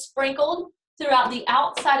are sprinkled throughout the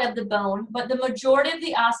outside of the bone, but the majority of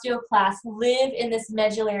the osteoclasts live in this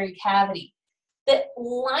medullary cavity. The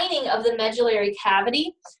lining of the medullary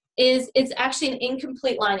cavity it's actually an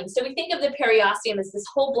incomplete lining. So we think of the periosteum as this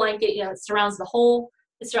whole blanket, you know, it surrounds the whole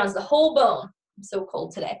bone. I'm so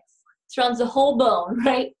cold today. Surrounds the whole bone,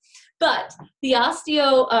 right? But the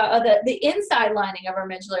the inside lining of our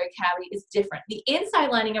medullary cavity is different. The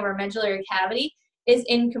inside lining of our medullary cavity is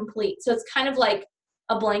incomplete. So it's kind of like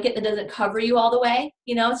a blanket that doesn't cover you all the way.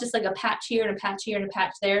 You know, it's just like a patch here and a patch here and a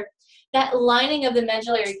patch there. That lining of the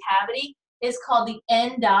medullary cavity is called the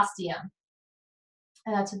endosteum.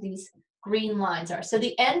 And that's what these green lines are. So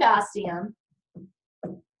the endosteum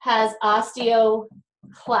has osteoclasts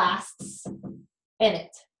in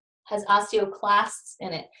it.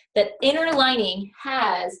 That inner lining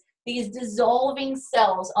has these dissolving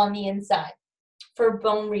cells on the inside for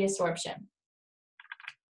bone reabsorption.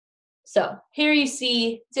 So here you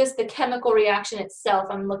see just the chemical reaction itself.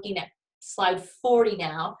 I'm looking at slide 40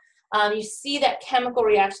 now. You see that chemical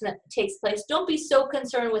reaction that takes place. Don't be so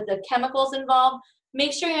concerned with the chemicals involved.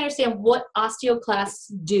 Make sure you understand what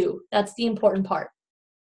osteoclasts do. That's the important part.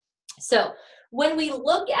 So when we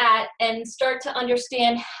look at and start to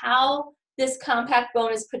understand how this compact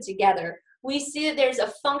bone is put together, we see that there's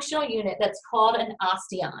a functional unit that's called an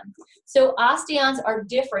osteon. So osteons are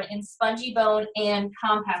different in spongy bone and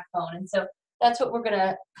compact bone. And so that's what we're going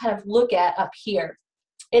to kind of look at up here.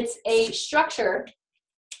 It's a structure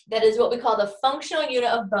that is what we call the functional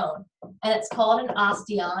unit of bone, and it's called an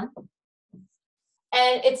osteon.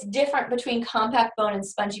 And it's different between compact bone and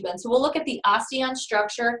spongy bone. So we'll look at the osteon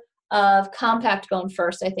structure of compact bone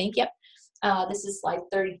first, I think. Yep. This is slide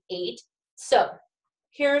 38. So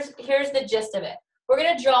here's the gist of it. We're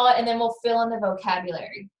going to draw it, and then we'll fill in the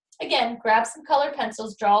vocabulary. Again, grab some colored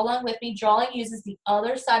pencils, draw along with me. Drawing uses the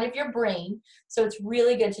other side of your brain, so it's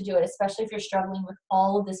really good to do it, especially if you're struggling with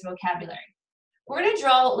all of this vocabulary. We're going to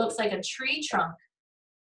draw what looks like a tree trunk,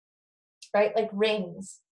 right? Like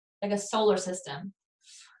rings, like a solar system.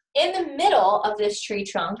 In the middle of this tree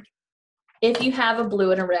trunk, if you have a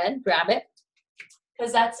blue and a red, grab it,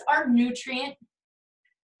 because that's our nutrient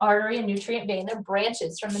artery and nutrient vein. They're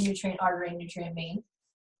branches from the nutrient artery and nutrient vein.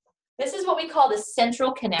 This is what we call the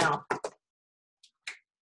central canal.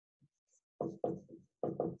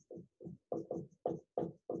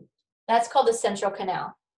 That's called the central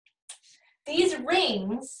canal. These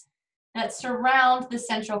rings that surround the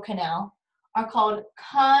central canal are called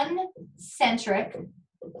concentric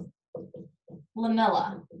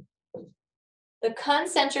lamella. The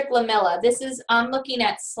concentric lamella, I'm looking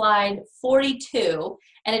at slide 42,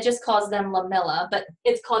 and it just calls them lamella, but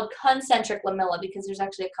it's called concentric lamella because there's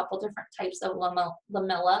actually a couple different types of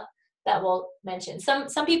lamella that we'll mention.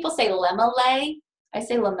 Some people say lamellae, I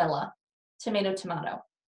say lamella, tomato, tomato.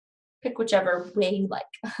 Pick whichever way you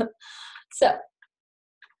like. So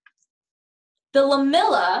the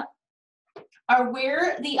lamella are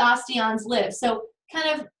where the osteons live. So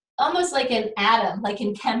kind of almost like an atom, like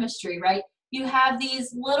in chemistry, right? You have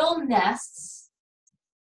these little nests,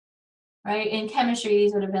 right? In chemistry,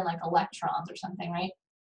 these would have been like electrons or something, right?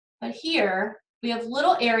 But here, we have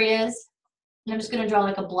little areas, and I'm just going to draw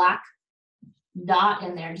like a black dot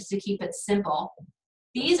in there just to keep it simple.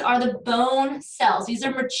 These are the bone cells. These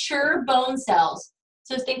are mature bone cells.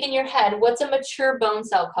 So think in your head, what's a mature bone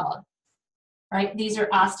cell called? Right? These are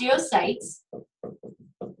osteocytes.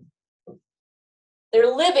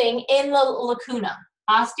 They're living in the lacuna.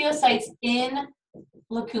 Osteocytes in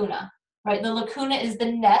lacuna, right? The lacuna is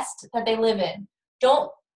the nest that they live in.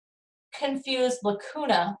 Don't confuse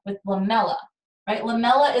lacuna with lamella, right?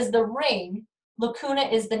 Lamella is the ring, lacuna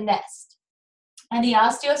is the nest. And the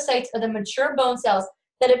osteocytes are the mature bone cells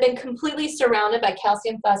that have been completely surrounded by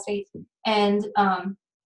calcium phosphate and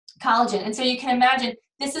collagen. And so you can imagine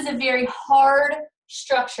this is a very hard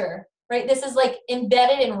structure, right? This is like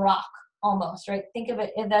embedded in rock almost, right? Think of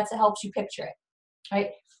it, if that helps you picture it,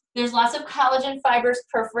 right? There's lots of collagen fibers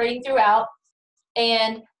perforating throughout.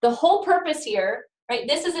 And the whole purpose here, right?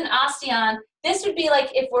 This is an osteon. This would be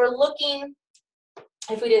like if we're looking,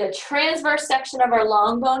 if we did a transverse section of our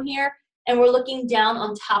long bone here, and we're looking down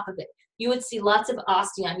on top of it, you would see lots of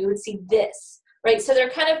osteon. You would see this, right? So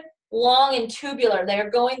they're kind of long and tubular.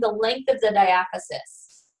 They're going the length of the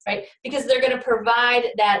diaphysis, right? Because they're going to provide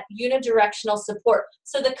that unidirectional support.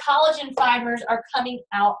 So the collagen fibers are coming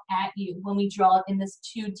out at you when we draw it in this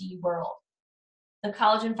 2D world. The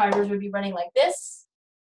collagen fibers would be running like this,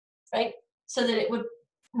 right? So that it would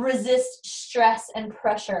resist stress and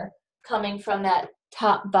pressure coming from that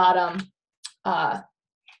top-bottom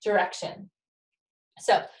direction.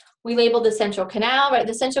 So we labeled the central canal, right?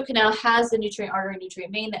 The central canal has the nutrient artery,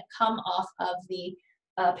 nutrient vein that come off of the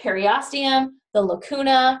periosteum, the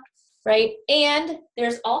lacuna, right? And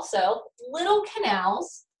there's also little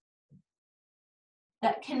canals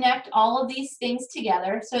that connect all of these things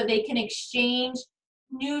together so they can exchange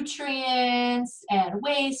nutrients and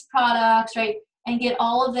waste products, right? And get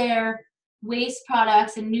all of their waste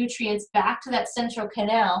products and nutrients back to that central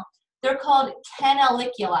canal. They're called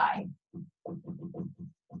canaliculi.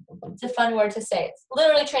 It's a fun word to say. It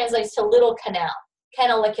literally translates to little canal,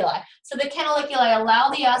 canaliculi. So the canaliculi allow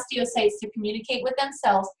the osteocytes to communicate with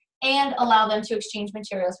themselves and allow them to exchange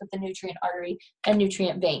materials with the nutrient artery and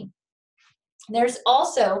nutrient vein. There's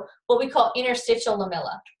also what we call interstitial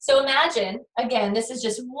lamella. So imagine, again, this is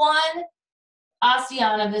just one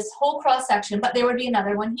osteon of this whole cross section, but there would be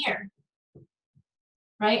another one here,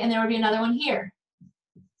 right? And there would be another one here,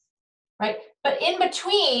 right? But in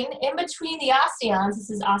between the osteons,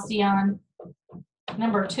 this is osteon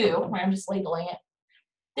number 2, where I'm just labeling it,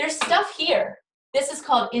 there's stuff here. This is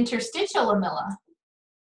called interstitial lamella.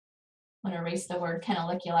 I'm going to erase the word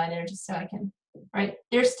canaliculi there just so I can, right?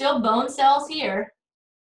 There's still bone cells here.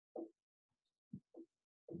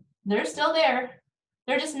 They're still there.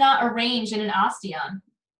 They're just not arranged in an osteon.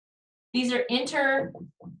 These are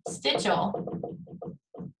interstitial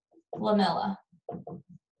lamella.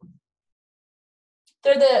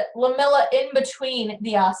 They're the lamella in between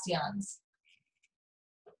the osteons.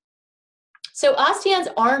 So osteons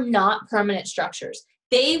are not permanent structures.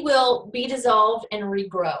 They will be dissolved and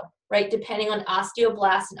regrow, right, depending on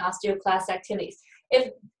osteoblast and osteoclast activities.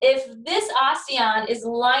 If this osteon is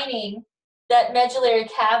lining that medullary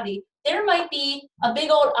cavity, there might be a big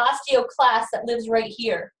old osteoclast that lives right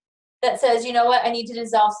here that says, you know what, I need to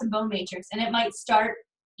dissolve some bone matrix, and it might start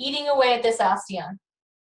eating away at this osteon.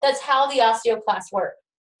 That's how the osteoclasts work.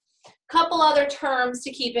 Couple other terms to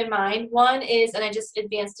keep in mind. One is, and I just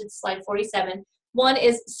advanced to slide 47, one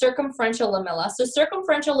is circumferential lamella. So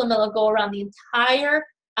circumferential lamella go around the entire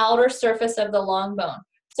outer surface of the long bone.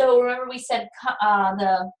 So remember we said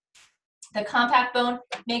the compact bone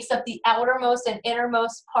makes up the outermost and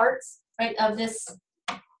innermost parts, right, of this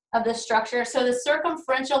structure. So the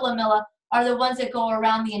circumferential lamella are the ones that go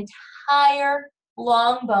around the entire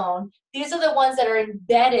long bone. These are the ones that are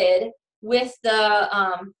embedded with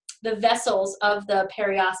the vessels of the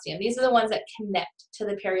periosteum. These are the ones that connect to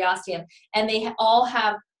the periosteum, and they all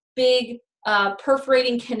have big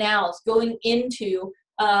perforating canals going into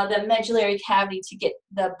the medullary cavity to get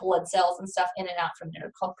the blood cells and stuff in and out from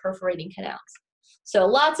there, called perforating canals. So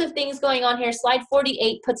lots of things going on here. Slide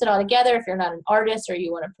 48 puts it all together. If you're not an artist or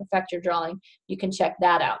you want to perfect your drawing, you can check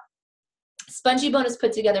that out. Spongy bone is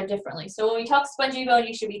put together differently. So when we talk spongy bone,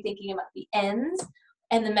 you should be thinking about the ends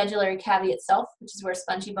and the medullary cavity itself, which is where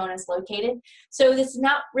spongy bone is located. So this is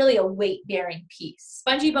not really a weight-bearing piece.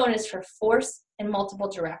 Spongy bone is for force in multiple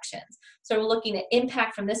directions. So we're looking at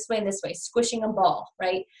impact from this way and this way, squishing a ball,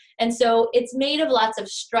 right? And so it's made of lots of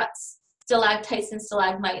struts, stalactites and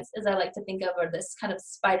stalagmites, as I like to think of, or this kind of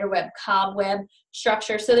spiderweb, cobweb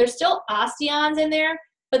structure. So there's still osteons in there,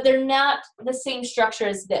 but they're not the same structure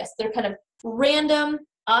as this. They're kind of random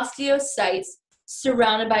osteocytes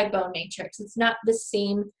surrounded by bone matrix. It's not the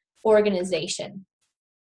same organization.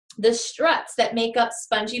 The struts that make up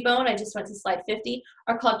spongy bone, I just went to slide 50,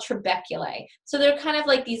 are called trabeculae. So they're kind of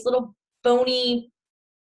like these little bony,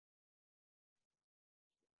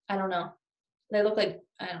 I don't know. They look like,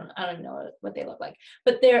 I don't even know what they look like.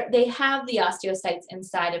 But they have the osteocytes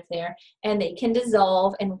inside of there, and they can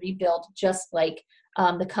dissolve and rebuild just like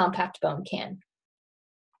the compact bone can.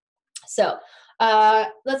 So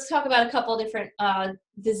let's talk about a couple different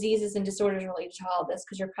diseases and disorders related to all of this,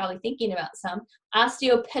 because you're probably thinking about some.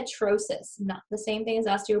 Osteopetrosis, not the same thing as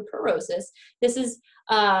osteoporosis. This is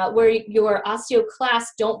where your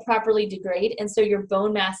osteoclasts don't properly degrade, and so your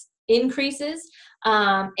bone mass increases.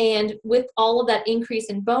 And with all of that increase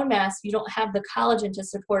in bone mass, you don't have the collagen to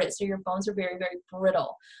support it, so your bones are very, very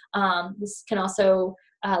brittle. This can also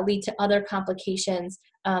lead to other complications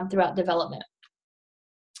throughout development.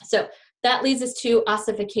 So that leads us to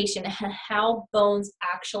ossification and how bones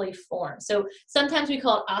actually form. So sometimes we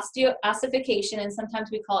call it ossification, and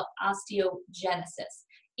sometimes we call it osteogenesis.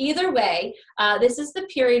 Either way, this is the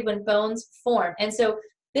period when bones form. And so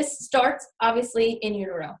this starts obviously in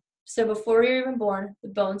utero. So before you're even born, the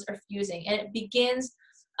bones are fusing, and it begins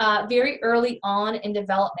very early on in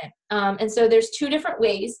development. And so there's two different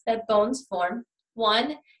ways that bones form.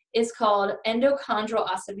 One is called endochondral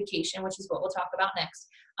ossification, which is what we'll talk about next.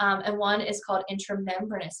 And one is called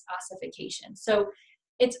intramembranous ossification. So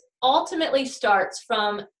it ultimately starts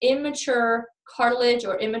from immature cartilage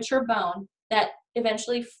or immature bone that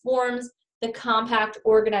eventually forms the compact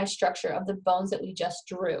organized structure of the bones that we just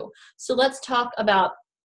drew. So let's talk about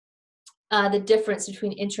the difference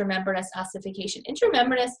between intramembranous ossification.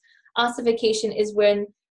 Intramembranous ossification is when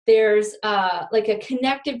there's like a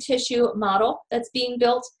connective tissue model that's being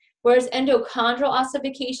built, whereas endochondral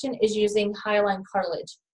ossification is using hyaline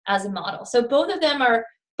cartilage as a model. So both of them are,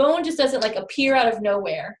 bone just doesn't like appear out of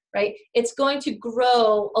nowhere, right? It's going to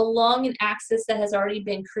grow along an axis that has already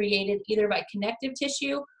been created either by connective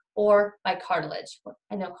tissue or by cartilage.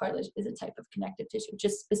 I know cartilage is a type of connective tissue,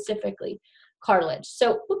 just specifically cartilage.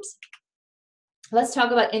 So, oops. Let's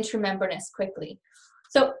talk about intramembranous quickly.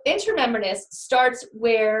 So intramembranous starts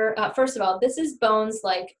where, first of all, this is bones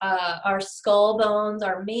like our skull bones,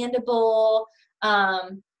 our mandible,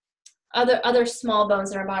 other small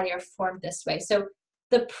bones in our body are formed this way. So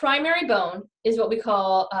the primary bone is what we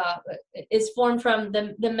call, is formed from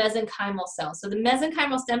the mesenchymal cells. So the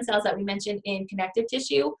mesenchymal stem cells that we mentioned in connective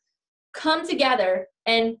tissue come together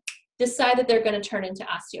and decide that they're going to turn into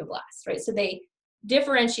osteoblasts, right? So they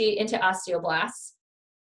differentiate into osteoblasts,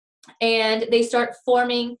 and they start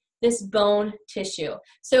forming this bone tissue.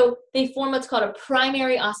 So they form what's called a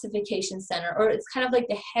primary ossification center, or it's kind of like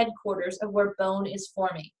the headquarters of where bone is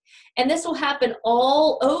forming. And this will happen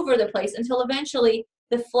all over the place until eventually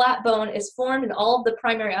the flat bone is formed and all of the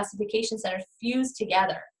primary ossification centers fuse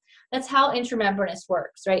together. That's how intramembranous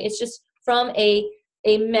works, right? It's just from a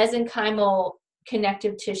mesenchymal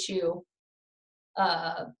connective tissue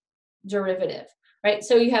derivative. Right,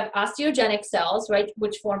 so you have osteogenic cells, right,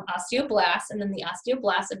 which form osteoblasts, and then the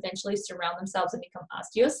osteoblasts eventually surround themselves and become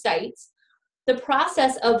osteocytes. The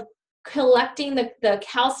process of collecting the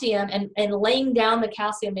calcium and laying down the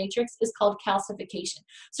calcium matrix is called calcification.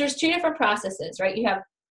 So there's two different processes, right? You have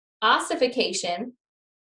ossification,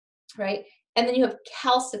 right, and then you have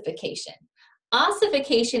calcification.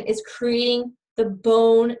 Ossification is creating the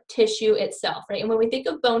bone tissue itself, right? And when we think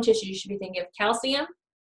of bone tissue, you should be thinking of calcium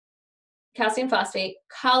phosphate,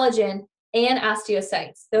 collagen, and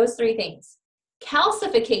osteocytes, those three things.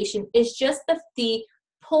 Calcification is just the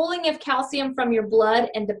pulling of calcium from your blood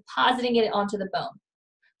and depositing it onto the bone.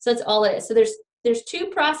 So that's all it is. So there's two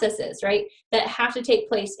processes, right, that have to take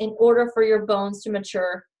place in order for your bones to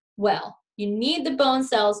mature well. You need the bone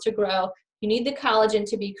cells to grow, you need the collagen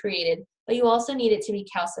to be created, but you also need it to be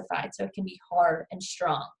calcified so it can be hard and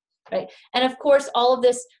strong, right? And of course, all of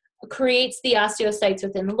this creates the osteocytes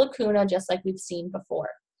within the lacuna, just like we've seen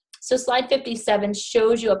before. So slide 57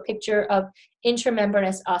 shows you a picture of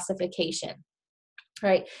intramembranous ossification,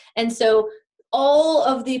 right? And so all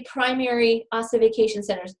of the primary ossification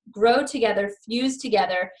centers grow together, fuse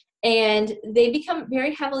together, and they become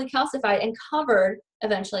very heavily calcified and covered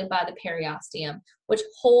eventually by the periosteum, which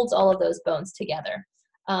holds all of those bones together.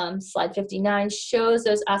 slide 59, shows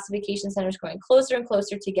those ossification centers going closer and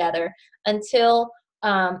closer together until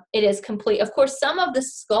it is complete. Of course, some of the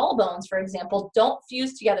skull bones, for example, don't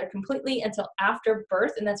fuse together completely until after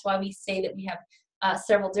birth, and that's why we say that we have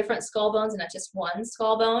several different skull bones and not just one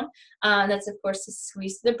skull bone. That's, of course, to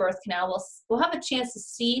squeeze through the birth canal. We'll have a chance to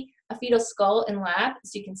see a fetal skull in lab,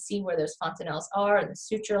 so you can see where those fontanelles are and the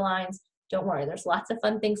suture lines. Don't worry, there's lots of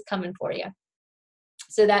fun things coming for you.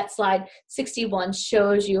 So that slide 61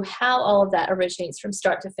 shows you how all of that originates from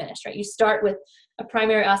start to finish, right? You start with a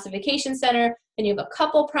primary ossification center, and you have a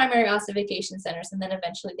couple primary ossification centers, and then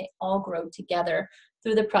eventually they all grow together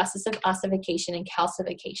through the process of ossification and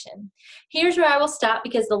calcification. Here's where I will stop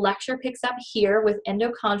because the lecture picks up here with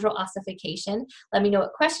endochondral ossification. Let me know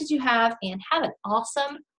what questions you have, and have an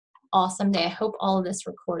awesome, awesome day. I hope all of this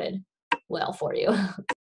recorded well for you.